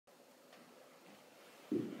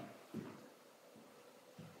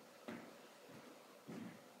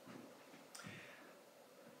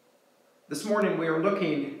This morning we are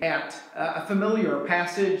looking at a familiar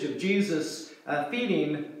passage of Jesus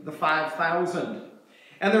feeding the 5,000.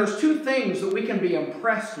 And there's two things that we can be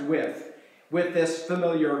impressed with this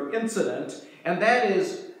familiar incident, and that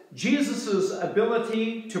is Jesus'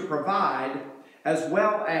 ability to provide as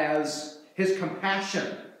well as his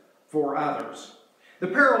compassion for others. The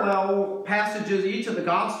parallel passages, each of the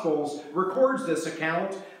Gospels records this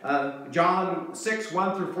account. John 6,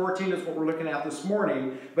 1 through 14 is what we're looking at this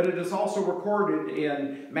morning, but it is also recorded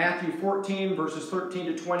in Matthew 14, verses 13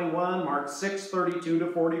 to 21, Mark 6, 32 to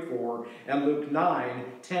 44, and Luke 9,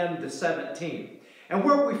 10 to 17. And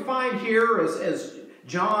what we find here as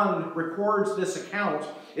John records this account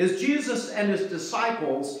is Jesus and his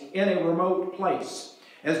disciples in a remote place.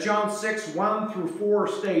 As John 6, 1 through 4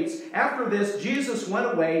 states, after this, Jesus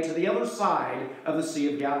went away to the other side of the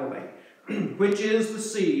Sea of Galilee, which is the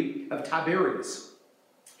Sea of Tiberias.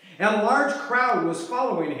 And a large crowd was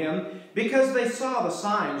following him because they saw the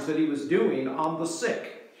signs that he was doing on the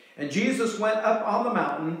sick. And Jesus went up on the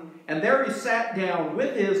mountain, and there he sat down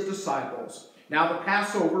with his disciples. Now the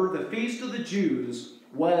Passover, the feast of the Jews,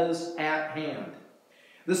 was at hand.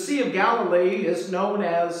 The Sea of Galilee is known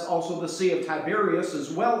as also the Sea of Tiberias,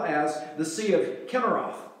 as well as the Sea of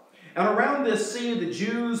Kinneroth. And around this sea, the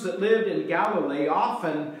Jews that lived in Galilee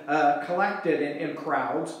often collected in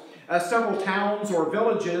crowds. Several towns or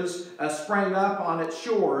villages sprang up on its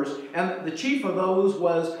shores, and the chief of those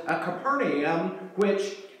was Capernaum,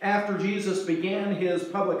 which, after Jesus began his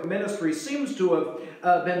public ministry, seems to have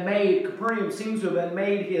Capernaum seems to have been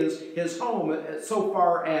made his home so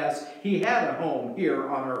far as he had a home here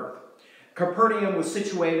on earth. Capernaum was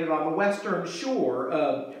situated on the western shore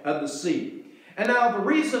of the sea. And now the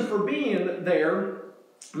reason for being there,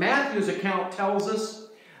 Matthew's account tells us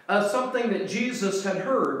something that Jesus had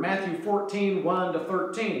heard. Matthew 14, 1 to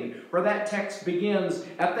 13, where that text begins,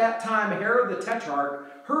 "At that time Herod the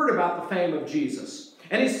Tetrarch heard about the fame of Jesus.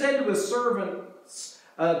 And he said to his servants,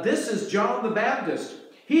 this is John the Baptist.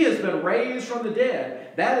 He has been raised from the dead.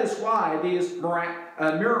 That is why these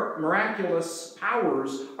miraculous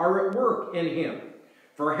powers are at work in him.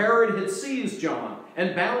 For Herod had seized John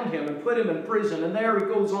and bound him and put him in prison." And there he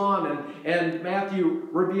goes on, and Matthew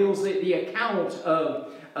reveals the account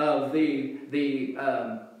of the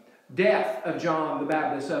death of John the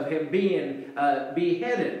Baptist, of him being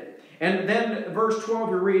beheaded. And then verse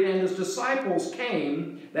 12 you read, "And his disciples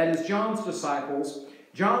came," that is John's disciples,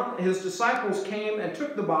 his disciples came and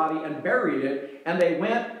took the body and buried it, and they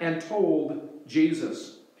went and told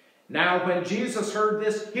Jesus. Now when Jesus heard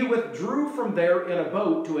this, he withdrew from there in a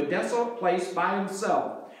boat to a desolate place by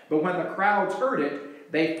himself. But when the crowds heard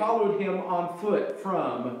it, they followed him on foot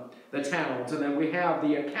from the towns." And then we have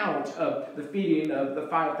the account of the feeding of the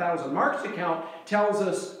 5,000. Mark's account tells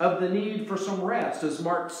us of the need for some rest, as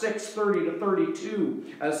Mark 6, 30 to 32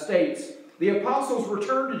 states. "The apostles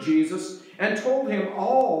returned to Jesus and told him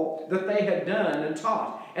all that they had done and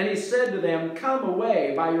taught. And he said to them, 'Come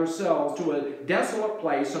away by yourselves to a desolate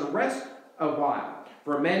place and rest a while.'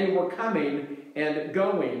 For many were coming and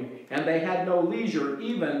going, and they had no leisure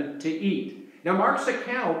even to eat." Now Mark's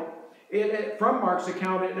account, from Mark's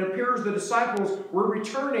account, it appears the disciples were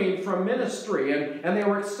returning from ministry, and they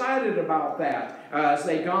were excited about that as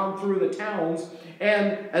they'd gone through the towns,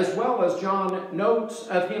 and as well as John notes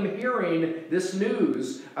of him hearing this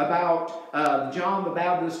news about John the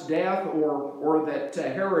Baptist's death, or that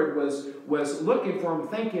Herod was looking for him,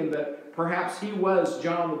 thinking that perhaps he was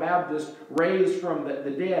John the Baptist raised from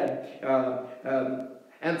the dead.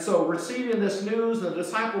 And so receiving this news, the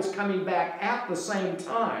disciples coming back at the same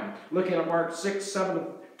time, looking at Mark 6, 7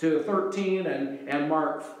 to 13, and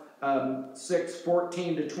Mark 6,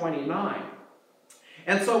 14 to 29.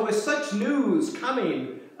 And so with such news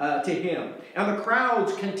coming to him, and the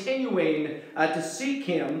crowds continuing to seek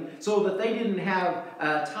him so that they didn't have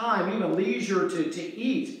time, even leisure to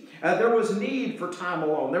eat, there was need for time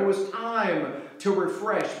alone. There was time to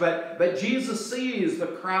refresh. But Jesus sees the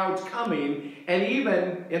crowds coming, and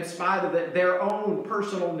even in spite of their own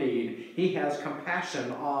personal need, he has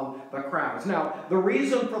compassion on the crowds. Now, the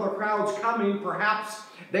reason for the crowds coming, perhaps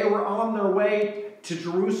they were on their way to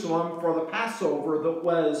Jerusalem for the Passover that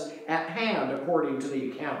was at hand, according to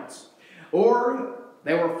the accounts. Or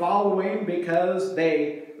they were following because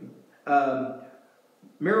they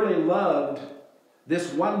merely loved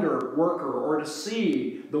this wonder worker, or to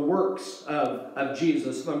see the works of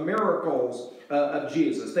Jesus, the miracles of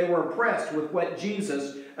Jesus. They were impressed with what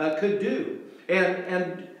Jesus could do.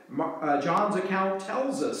 And John's account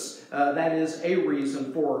tells us that is a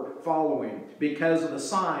reason for following, because of the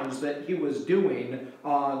signs that he was doing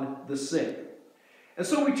on the sick. And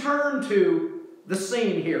so we turn to the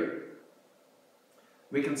scene here.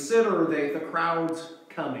 We consider the crowds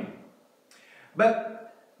coming.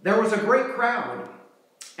 But there was a great crowd,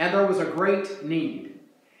 and there was a great need.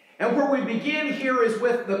 And where we begin here is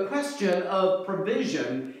with the question of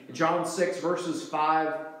provision, John 6, verses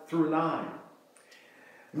 5 through 9.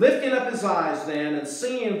 Lifting up his eyes then, and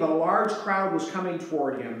seeing that a large crowd was coming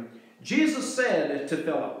toward him, Jesus said to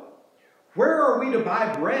Philip, "Where are we to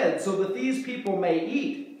buy bread so that these people may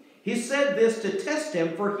eat?" He said this to test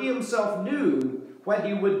him, for he himself knew what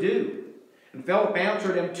he would do. And Philip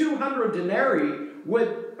answered him, 200 denarii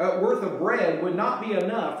worth of bread would not be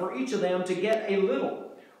enough for each of them to get a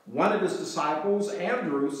little. One of his disciples,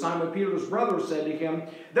 Andrew, Simon Peter's brother, said to him,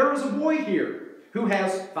 "There is a boy here who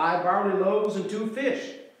has 5 barley loaves and 2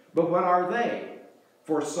 fish. But what are they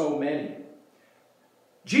for so many?"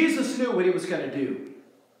 Jesus knew what he was going to do.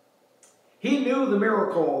 He knew the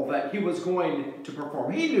miracle that he was going to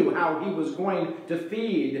perform. He knew how he was going to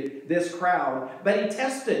feed this crowd, but he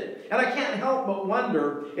tested. And I can't help but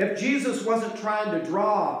wonder if Jesus wasn't trying to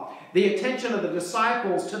draw the attention of the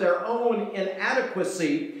disciples to their own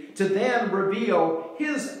inadequacy to then reveal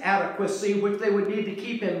his adequacy, which they would need to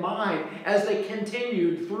keep in mind as they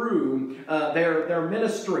continued through their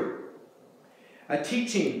ministry. A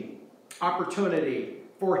teaching opportunity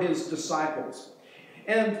for his disciples.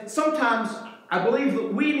 And sometimes I believe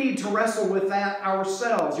that we need to wrestle with that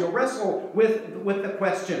ourselves. You'll wrestle with the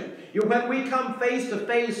question. When we come face to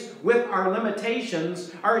face with our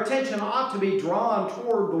limitations, our attention ought to be drawn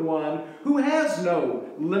toward the one who has no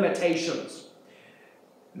limitations.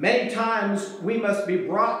 Many times we must be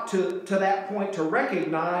brought to that point to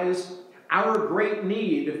recognize our great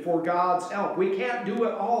need for God's help. We can't do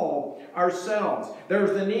it all ourselves.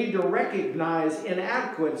 There's the need to recognize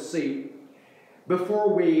inadequacy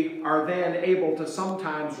before we are then able to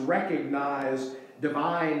sometimes recognize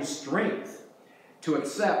divine strength to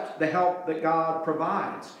accept the help that God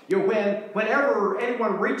provides. Whenever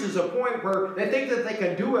anyone reaches a point where they think that they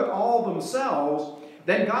can do it all themselves,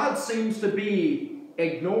 then God seems to be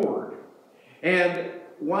ignored. And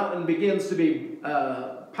one begins to be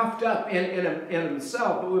puffed up in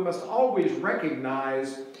himself. But we must always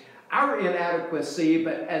recognize our inadequacy,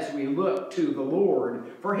 but as we look to the Lord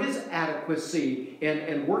for his adequacy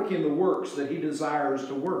in working the works that he desires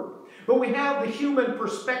to work. But we have the human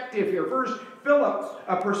perspective here. First, Philip's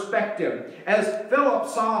perspective. As Philip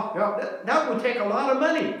saw, that would take a lot of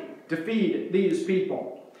money to feed these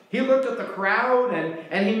people. He looked at the crowd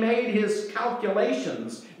and he made his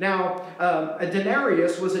calculations. Now, a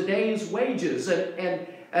denarius was a day's wages. And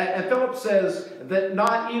Philip says that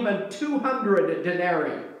not even 200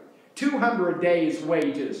 denarii, 200 days'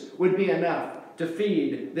 wages would be enough to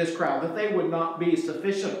feed this crowd, that they would not be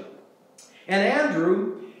sufficient. And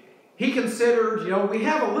Andrew, he considered, we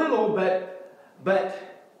have a little, but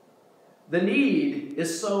the need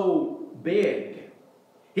is so big.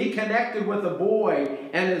 He connected with a boy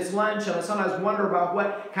and his lunch, and I sometimes wonder about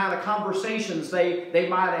what kind of conversations they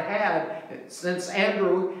might have had. Since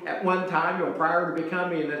Andrew, at one time, prior to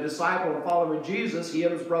becoming a disciple and following Jesus, he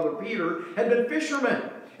and his brother Peter had been fishermen.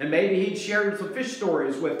 And maybe he'd shared some fish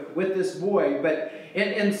stories with this boy. But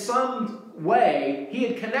in some way, he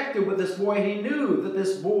had connected with this boy. He knew that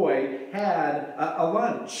this boy had a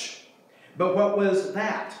lunch. But what was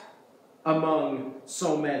that among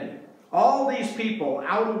so many? All these people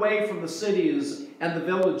out away from the cities and the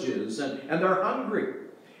villages, and they're hungry.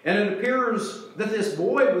 And it appears that this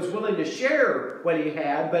boy was willing to share what he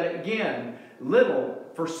had, but again, little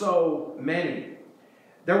for so many.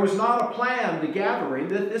 There was not a plan to gathering.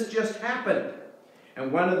 This just happened.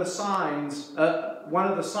 And one of the signs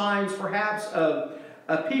perhaps of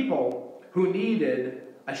a people who needed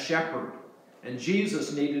a shepherd. And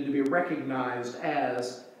Jesus needed to be recognized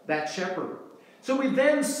as that shepherd. So we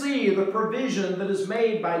then see the provision that is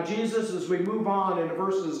made by Jesus as we move on into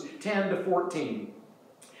verses 10 to 14.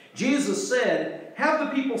 Jesus said, "Have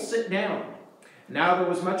the people sit down." Now there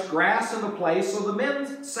was much grass in the place, so the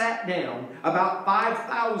men sat down, about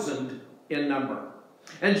 5,000 in number.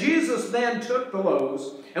 And Jesus then took the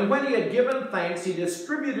loaves, and when he had given thanks, he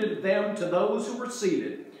distributed them to those who were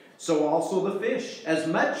seated. So also the fish, as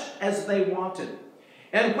much as they wanted.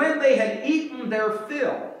 And when they had eaten their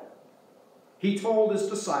fill, he told his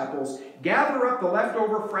disciples, "Gather up the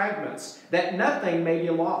leftover fragments, that nothing may be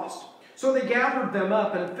lost." So they gathered them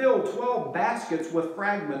up and filled 12 baskets with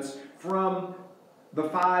fragments from the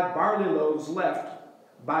 5 barley loaves left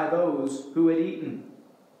by those who had eaten.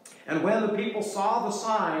 And when the people saw the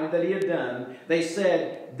sign that he had done, they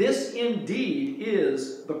said, This is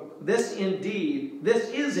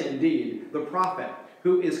indeed the prophet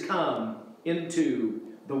who is come into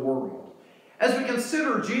the world." As we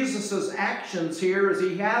consider Jesus' actions here, as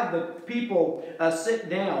he had the people sit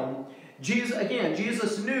down,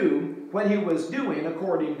 Jesus knew what he was doing,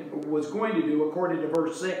 was going to do according to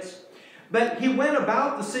verse 6. But he went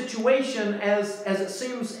about the situation as it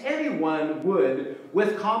seems anyone would,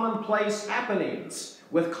 with commonplace happenings,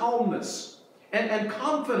 with calmness and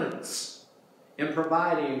confidence in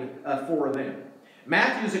providing for them.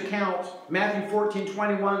 Matthew's account, Matthew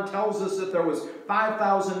 14:21, tells us that there was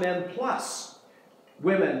 5,000 men plus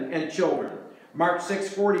women and children. Mark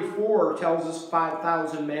 6:44 tells us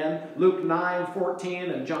 5,000 men. Luke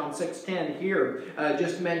 9:14 and John 6:10 here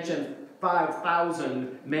just mention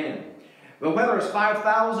 5,000 men. But whether it's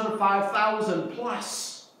 5,000 or 5,000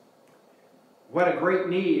 plus, what a great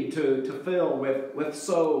need to fill with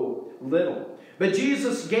so little. But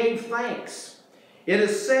Jesus gave thanks. It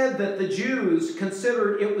is said that the Jews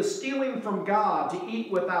considered it was stealing from God to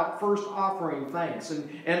eat without first offering thanks. And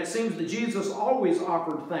it seems that Jesus always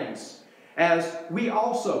offered thanks, as we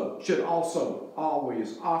also should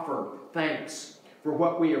always offer thanks for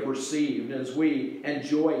what we have received as we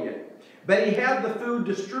enjoy it. But he had the food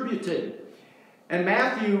distributed. And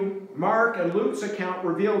Matthew, Mark, and Luke's account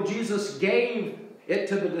reveal Jesus gave it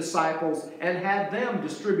to the disciples and had them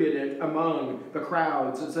distribute it among the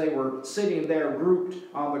crowds as they were sitting there grouped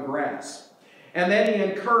on the grass. And then he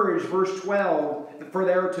encouraged, verse 12, for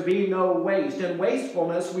there to be no waste. In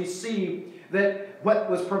wastefulness, we see that what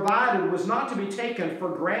was provided was not to be taken for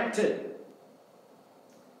granted,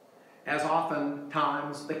 as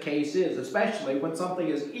oftentimes the case is, especially when something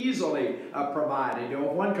is easily provided. If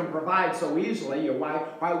one can provide so easily,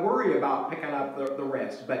 why worry about picking up the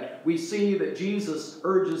rest? But we see that Jesus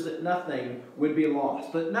urges that nothing would be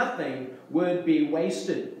lost, that nothing would be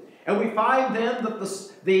wasted. And we find then that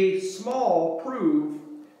the small prove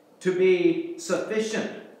to be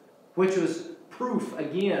sufficient, which was proof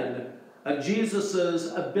again of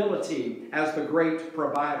Jesus' ability as the great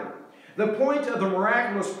provider. The point of the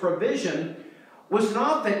miraculous provision was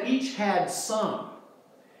not that each had some,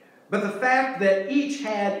 but the fact that each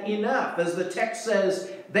had enough. As the text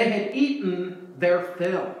says, they had eaten their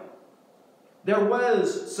fill. There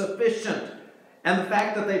was sufficient. And the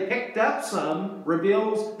fact that they picked up some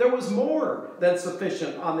reveals there was more than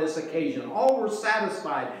sufficient on this occasion. All were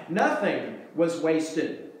satisfied. Nothing was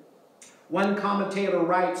wasted. One commentator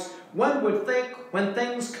writes, one would think when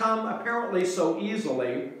things come apparently so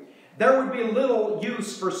easily, there would be little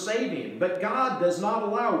use for saving, but God does not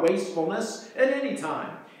allow wastefulness at any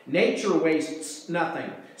time. Nature wastes nothing.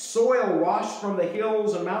 Soil washed from the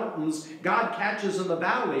hills and mountains, God catches in the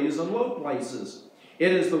valleys and low places.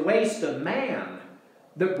 It is the waste of man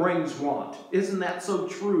that brings want. Isn't that so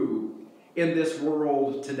true in this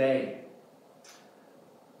world today?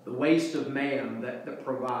 The waste of man that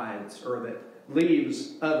provides or that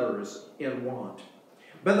leaves others in want.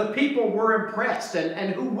 But the people were impressed,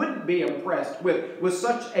 and who wouldn't be impressed with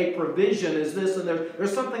such a provision as this? And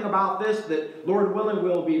there's something about this that, Lord willing,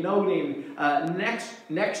 we'll be noting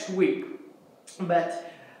next week. But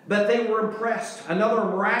they were impressed. Another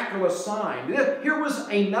miraculous sign. Here was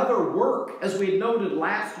another work, as we noted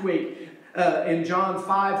last week in John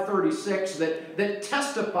 5:36, that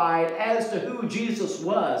testified as to who Jesus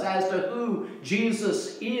was, as to who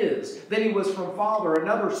Jesus is, that he was from Father.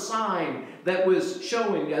 Another sign that was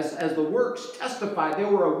showing, as the works testified, they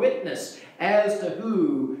were a witness as to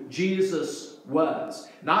who Jesus was.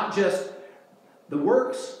 Not just the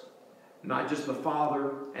works, not just the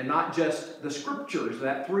Father, and not just the Scriptures,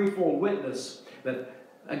 that threefold witness, but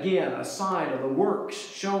again, a sign of the works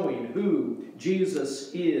showing who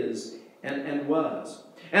Jesus is and was.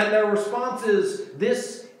 And their response is,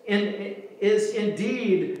 this is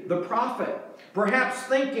indeed the prophet. Perhaps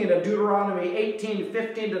thinking of Deuteronomy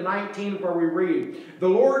 18:15-19, where we read, the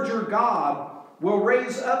Lord your God will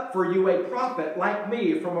raise up for you a prophet like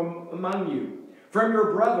me from among you, from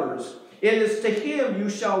your brothers. It is to him you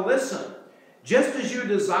shall listen, just as you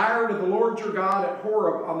desired of the Lord your God at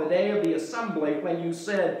Horeb on the day of the assembly, when you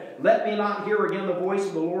said, let me not hear again the voice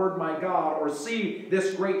of the Lord my God, or see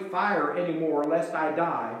this great fire anymore, lest I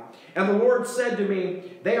die. And the Lord said to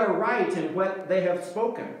me, they are right in what they have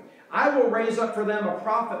spoken. I will raise up for them a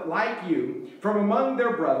prophet like you from among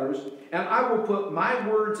their brothers, and I will put my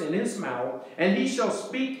words in his mouth, and he shall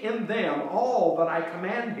speak in them all that I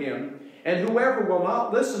command him. And whoever will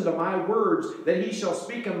not listen to my words that he shall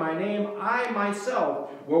speak in my name, I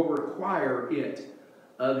myself will require it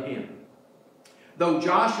of him. Though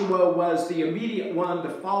Joshua was the immediate one to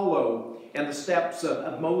follow and the steps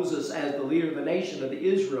of Moses as the leader of the nation of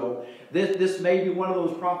Israel, this may be one of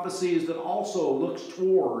those prophecies that also looks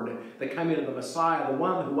toward the coming of the Messiah, the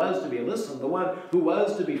one who was to be listened, the one who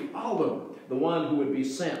was to be followed, the one who would be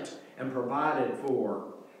sent and provided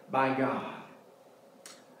for by God.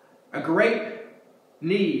 A great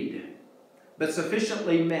need, but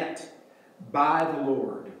sufficiently met by the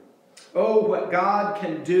Lord. Oh, what God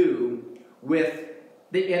can do with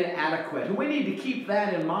the inadequate. And we need to keep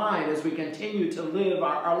that in mind as we continue to live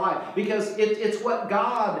our life, because it's what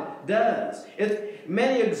God does.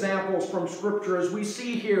 Many examples from Scripture, as we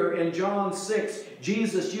see here in John 6,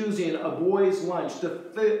 Jesus using a boy's lunch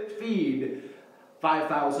to feed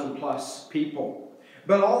 5,000 plus people.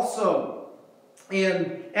 But also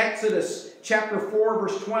in Exodus chapter 4,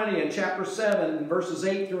 verse 20, and chapter 7, verses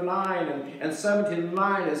 8 through 9, and 17 and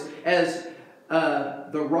 9, as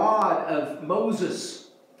the rod of Moses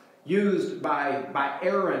used by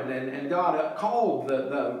Aaron, and God called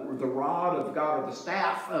the rod of God, or the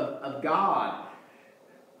staff of God,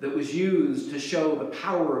 that was used to show the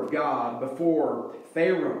power of God before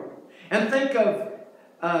Pharaoh. And think of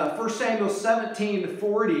 1 Samuel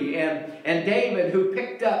 17:40, and David, who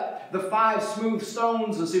picked up the 5 smooth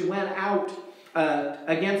stones as he went out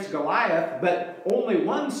against Goliath, but only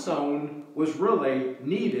one stone was really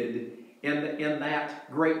needed in that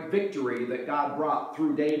great victory that God brought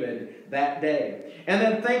through David that day. And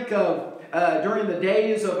then think of during the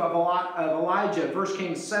days of Elijah, 1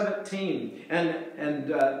 Kings 17 and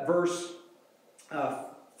verse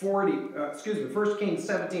 1 Kings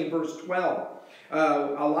 17 verse 12.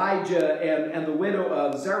 Elijah and the widow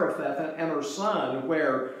of Zarephath and her son,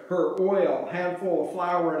 where her oil, handful of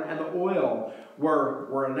flour and the oil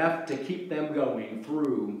were enough to keep them going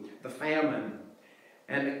through the famine,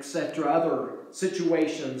 and etc., other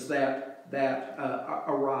situations that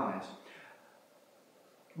arise.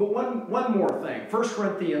 But one more thing. 1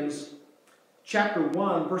 Corinthians chapter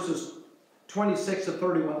 1, verses 26 to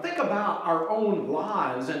 31. Think about our own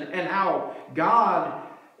lives and how God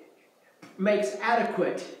makes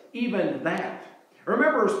adequate even that.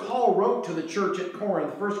 Remember, as Paul wrote to the church at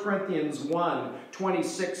Corinth, 1 Corinthians 1,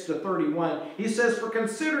 26 to 31, he says, "For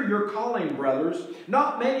consider your calling, brothers.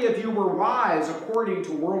 Not many of you were wise according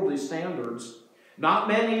to worldly standards. Not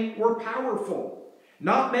many were powerful.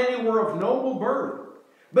 Not many were of noble birth.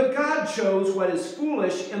 But God chose what is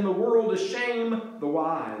foolish in the world to shame the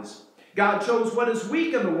wise. God chose what is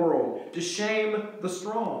weak in the world to shame the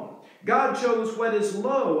strong. God chose what is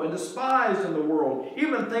low and despised in the world,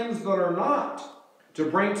 even things that are not, to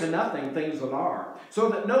bring to nothing things that are, so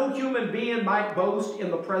that no human being might boast in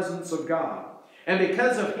the presence of God. And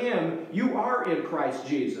because of him, you are in Christ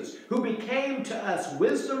Jesus, who became to us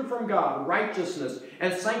wisdom from God, righteousness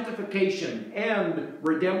and sanctification and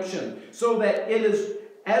redemption, so that it is,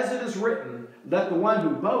 as it is written, let the one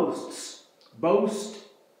who boasts, boast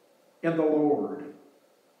in the Lord."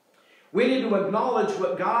 We need to acknowledge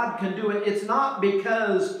what God can do. It's not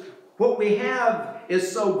because what we have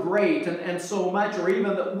is so great and so much, or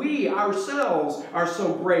even that we ourselves are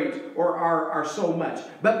so great or are so much,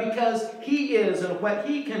 but because he is and what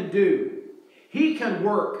he can do. He can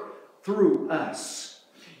work through us.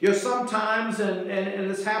 You know, sometimes, and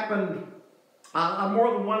it's happened on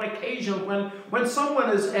more than one occasion, when someone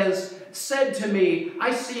has said to me,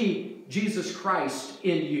 "I see Jesus Christ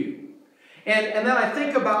in you." And then I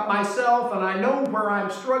think about myself, and I know where I'm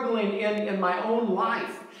struggling in my own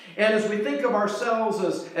life. And as we think of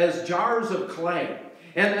ourselves as jars of clay,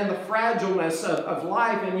 and the fragileness of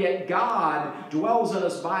life, and yet God dwells in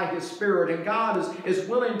us by his Spirit, and God is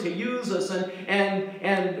willing to use us.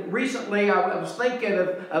 And recently I was thinking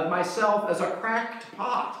of myself as a cracked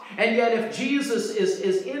pot. And yet if Jesus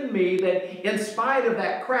is in me, that in spite of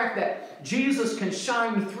that crack, that Jesus can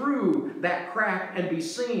shine through that crack and be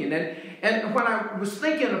seen. And when I was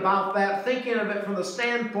thinking about that, thinking of it from the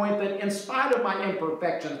standpoint that in spite of my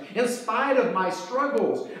imperfections, in spite of my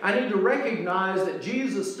struggles, I need to recognize that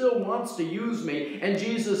Jesus still wants to use me, and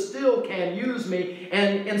Jesus still can use me.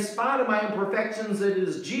 And in spite of my imperfections, it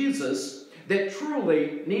is Jesus that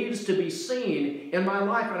truly needs to be seen in my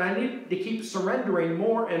life. And I need to keep surrendering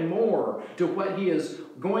more and more to what he is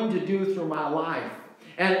going to do through my life.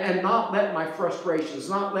 And not let my frustrations,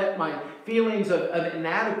 not let my feelings of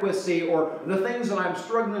inadequacy or the things that I'm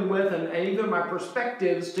struggling with, and even my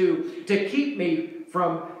perspectives to keep me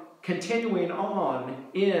from continuing on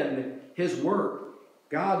in his work.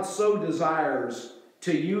 God so desires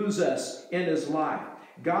to use us in his life.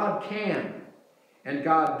 God can and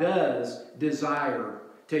God does desire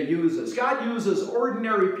to use us. God uses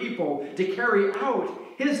ordinary people to carry out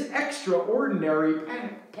his extraordinary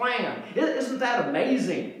plan. Isn't that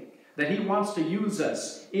amazing? that He wants to use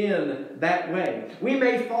us in that way. We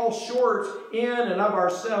may fall short in and of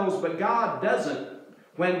ourselves, but God doesn't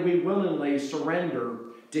when we willingly surrender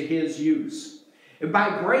to His use. And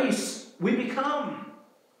by grace, we become.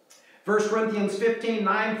 1 Corinthians 15,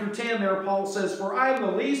 9 through 10, there Paul says, "For I am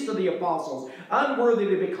the least of the apostles, unworthy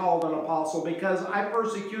to be called an apostle, because I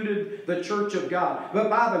persecuted the church of God. But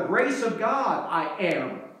by the grace of God, I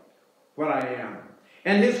am what I am.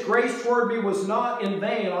 And His grace toward me was not in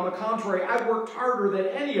vain. On the contrary, I worked harder than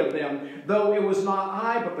any of them, though it was not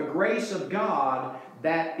I, but the grace of God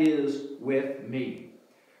that is with me."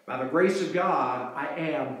 By the grace of God, I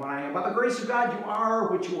am what I am. By the grace of God, you are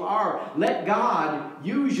what you are. Let God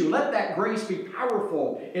use you. Let that grace be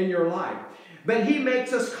powerful in your life. But He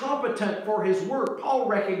makes us competent for His work. Paul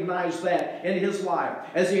recognized that in his life,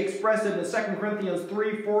 as he expressed it in 2 Corinthians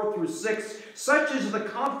 3, 4 through 6. "Such is the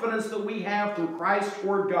confidence that we have through Christ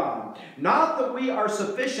toward God. Not that we are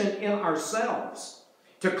sufficient in ourselves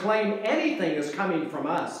to claim anything is coming from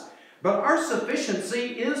us, but our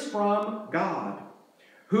sufficiency is from God,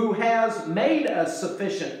 who has made us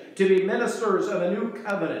sufficient to be ministers of a new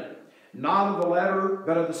covenant, not of the letter,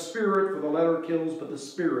 but of the Spirit, for the letter kills, but the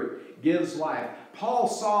Spirit gives life." Paul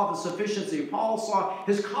saw the sufficiency. Paul saw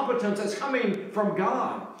his competence as coming from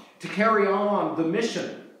God to carry on the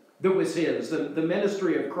mission that was his, the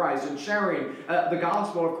ministry of Christ and sharing the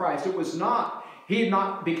gospel of Christ. It was not, he had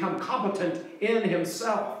not become competent in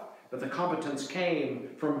himself, but the competence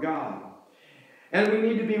came from God. And we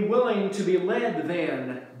need to be willing to be led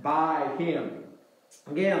then by Him.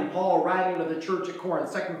 Again, Paul writing to the church at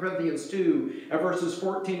Corinth, 2 Corinthians 2, verses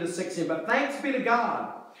 14 to 16. "But thanks be to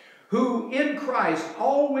God, who in Christ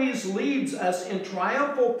always leads us in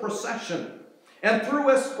triumphal procession, and through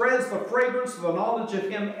us spreads the fragrance of the knowledge of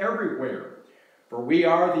Him everywhere. For we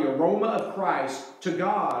are the aroma of Christ to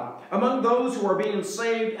God, among those who are being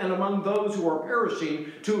saved and among those who are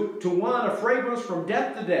perishing, to one a fragrance from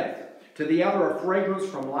death to death, to the other a fragrance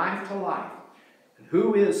from life to life. And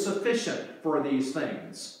who is sufficient for these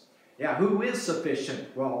things?" Yeah, who is sufficient?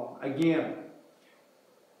 Well, again,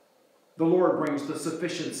 the Lord brings the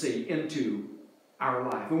sufficiency into our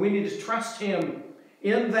life. And we need to trust Him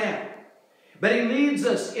in that. But He leads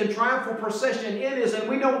us in triumphal procession in His, and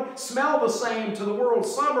we don't smell the same to the world.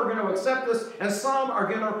 Some are going to accept us, and some are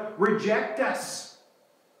going to reject us.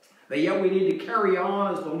 But yet we need to carry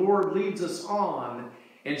on as the Lord leads us on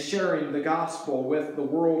in sharing the gospel with the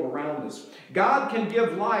world around us. God can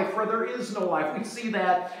give life where there is no life. We see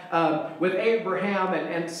that with Abraham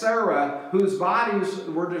and Sarah, whose bodies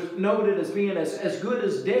were just noted as being as good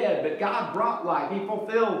as dead, but God brought life. He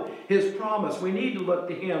fulfilled His promise. We need to look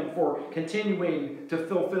to Him for continuing to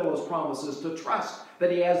fulfill His promises, to trust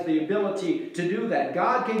that He has the ability to do that.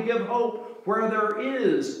 God can give hope where there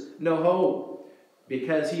is no hope,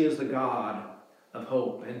 because He is the God of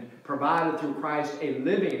hope, and provided through Christ a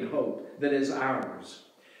living hope that is ours.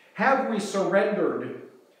 Have we surrendered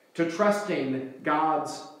to trusting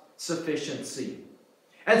God's sufficiency?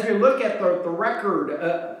 As we look at the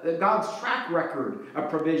record, God's track record of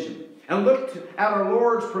provision, and look at our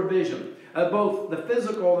Lord's provision of both the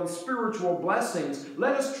physical and spiritual blessings,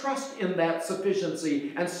 let us trust in that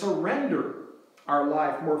sufficiency and surrender our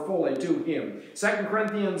life more fully to Him. 2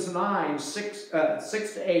 Corinthians 9, 6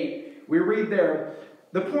 to 8, we read there,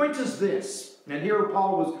 the point is this, and here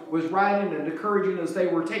Paul was writing and encouraging as they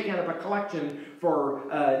were taking up a collection for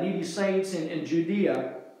needy saints in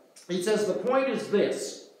Judea. He says, the point is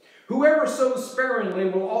this, whoever sows sparingly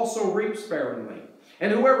will also reap sparingly,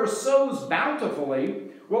 and whoever sows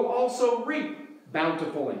bountifully will also reap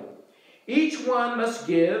bountifully. Each one must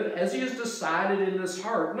give as he has decided in his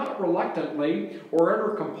heart, not reluctantly or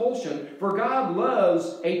under compulsion, for God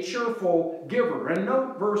loves a cheerful giver. And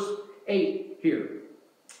note verse 8 here.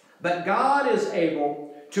 But God is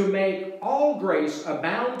able to make all grace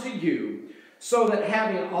abound to you, so that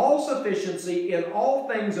having all sufficiency in all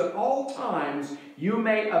things at all times, you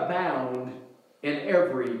may abound in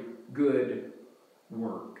every good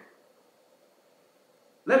work.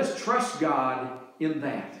 Let us trust God in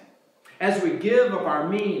that. As we give of our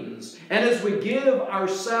means, and as we give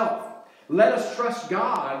ourselves, let us trust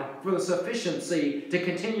God for the sufficiency to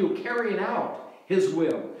continue carrying out His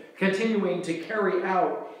will, continuing to carry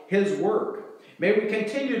out His work. May we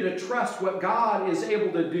continue to trust what God is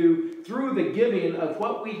able to do through the giving of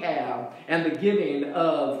what we have and the giving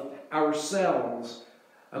of ourselves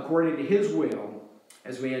according to His will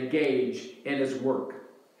as we engage in His work.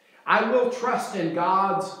 I will trust in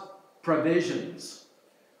God's provisions.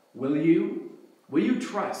 Will you? Will you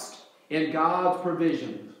trust in God's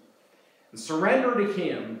provisions and surrender to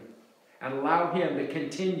Him and allow Him to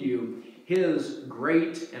continue His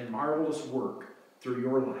great and marvelous work through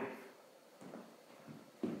your life.